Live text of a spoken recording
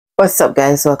What's up,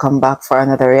 guys? Welcome back for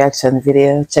another reaction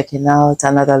video. Checking out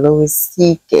another Louis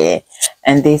CK,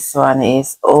 and this one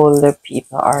is Older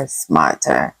People Are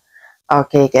Smarter.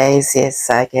 Okay, guys, yes,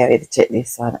 I can't wait to check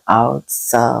this one out.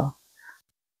 So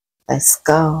let's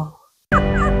go. I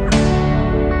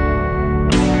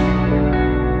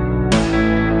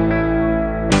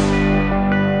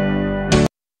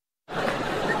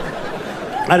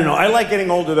don't know. I like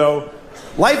getting older, though.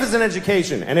 Life is an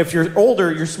education, and if you're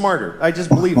older, you're smarter. I just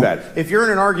believe that. If you're in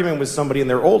an argument with somebody and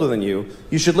they're older than you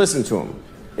should listen to them.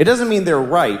 It doesn't mean they're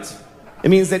right. It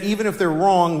means that even if they're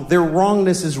wrong, their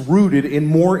wrongness is rooted in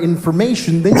more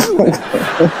information than you.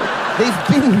 They've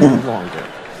been here longer.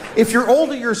 If you're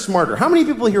older, you're smarter. How many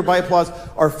people here by applause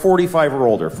are 45 or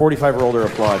older? 45 or older,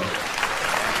 applaud.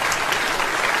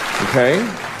 Okay.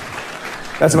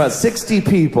 That's about 60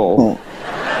 people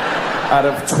out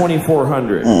of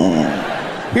 2,400.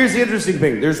 Here's the interesting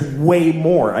thing. There's way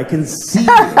more. I can see.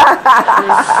 There's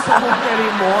so many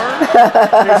more.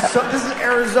 This is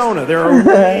Arizona. There are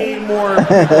way more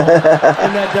people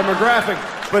in that demographic,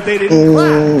 but they didn't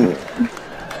clap.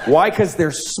 Why? Because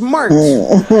they're smart.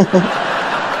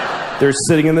 They're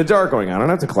sitting in the dark going, I don't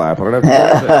have to clap. I don't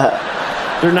have to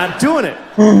clap. They're not doing it.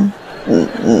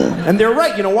 And they're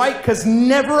right. You know why? Because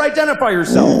never identify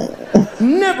yourself.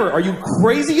 Never. Are you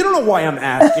crazy? You don't know why I'm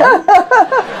asking.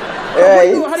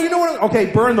 How do you know what I'm... Okay,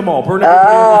 burn them all. Burn everybody.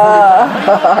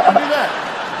 How do you do that?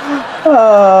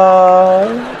 Oh,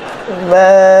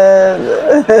 man.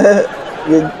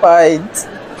 Good fight.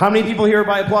 How many people here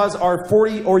by applause are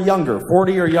 40 or younger?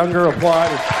 40 or younger, applaud.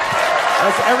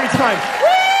 That's every time.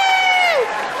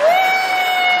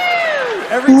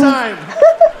 Every time.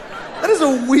 That is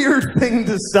a weird thing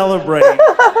to celebrate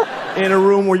in a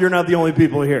room where you're not the only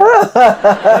people here.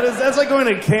 That's like going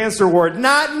to a cancer ward.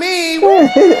 Not me.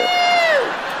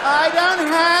 I don't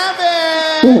have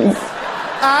it.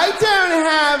 I don't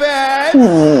have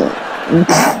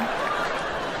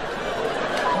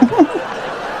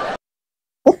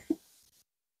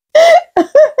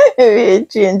it. He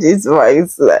changed his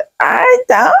voice. Like, I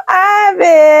don't have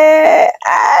it.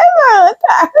 I don't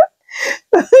have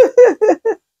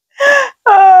it.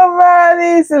 Oh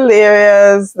man, he's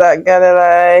hilarious. Not gonna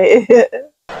lie.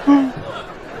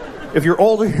 If you're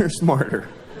older, you're smarter.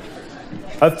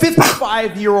 A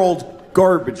 55-year-old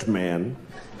garbage man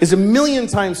is 1,000,000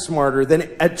 times smarter than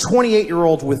a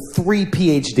 28-year-old with 3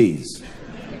 PhDs.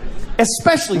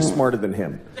 Especially smarter than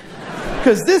him.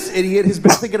 Because this idiot has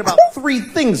been thinking about 3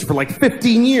 things for like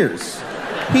 15 years.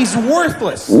 He's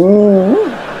worthless.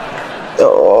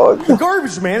 The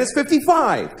garbage man is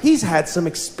 55. He's had some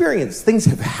experience. Things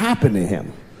have happened to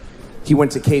him. He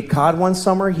went to Cape Cod one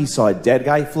summer. He saw a dead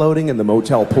guy floating in the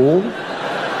motel pool.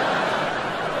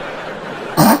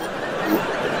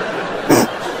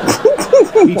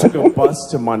 He took a bus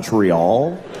to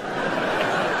Montreal.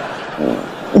 He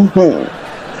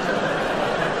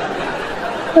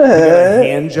got a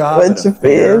hand job at a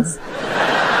fair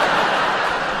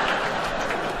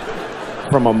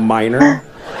from a miner.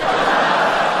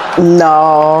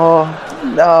 No.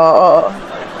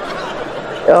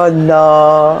 Oh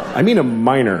no. I mean a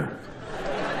minor.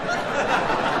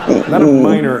 Not a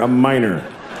minor, a minor.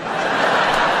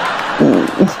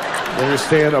 You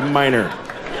understand? A minor.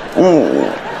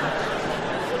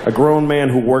 A grown man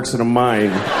who works in a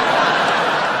mine.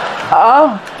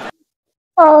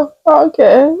 Oh,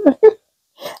 okay.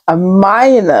 A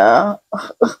miner.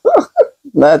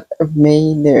 Not a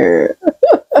miner.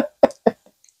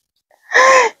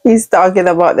 He's talking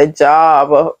about the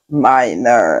job of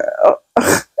miner.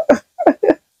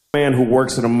 Man who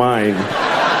works in a mine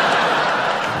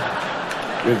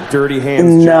with dirty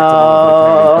hands.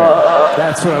 No.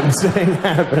 That's what I'm saying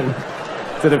happened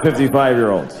to the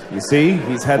 55-year-old. You see?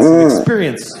 He's had some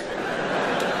experience.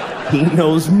 He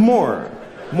knows more.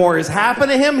 More has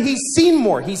happened to him. He's seen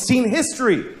more. He's seen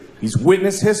history. He's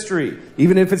witnessed history,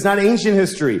 even if it's not ancient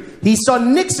history. He saw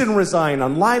Nixon resign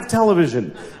on live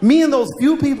television. Me and those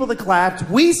few people that clapped,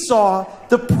 we saw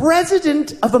the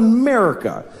President of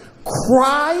America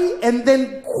cry and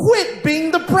then quit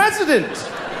being the president.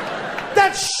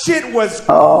 That shit was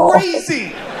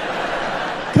crazy.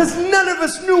 Because none of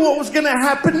us knew what was going to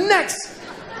happen next.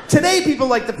 Today, people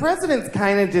like, the president's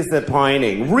kind of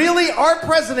disappointing. Really? Our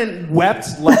president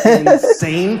wept like an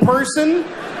insane person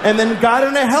and then got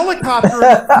in a helicopter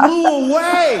and flew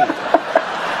away.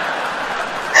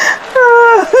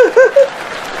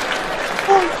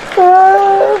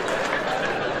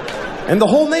 And the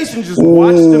whole nation just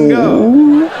watched him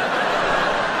go.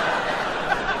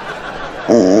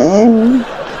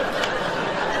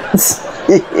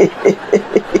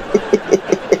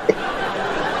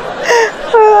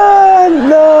 Oh,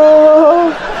 no.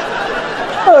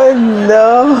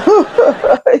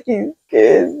 He's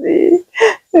crazy.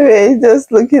 He's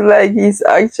just looking like he's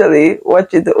actually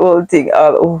watching the whole thing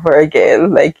all over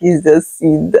again. Like he's just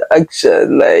seen the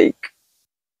action. Like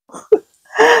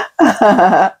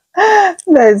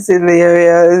that's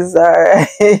hilarious.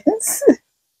 Alright.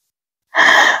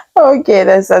 Okay,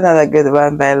 that's another good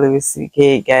one by Louis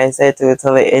C.K. Guys, I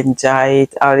totally enjoy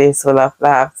it. Always full of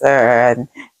laughter, and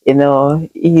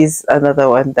he's another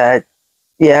one that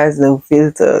he has no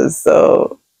filters.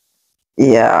 So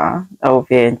yeah, I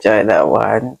hope you enjoy that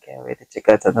one. Can't wait to check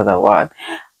out another one.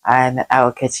 And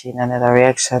I'll catch you in another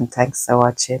reaction. Thanks for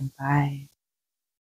watching. Bye.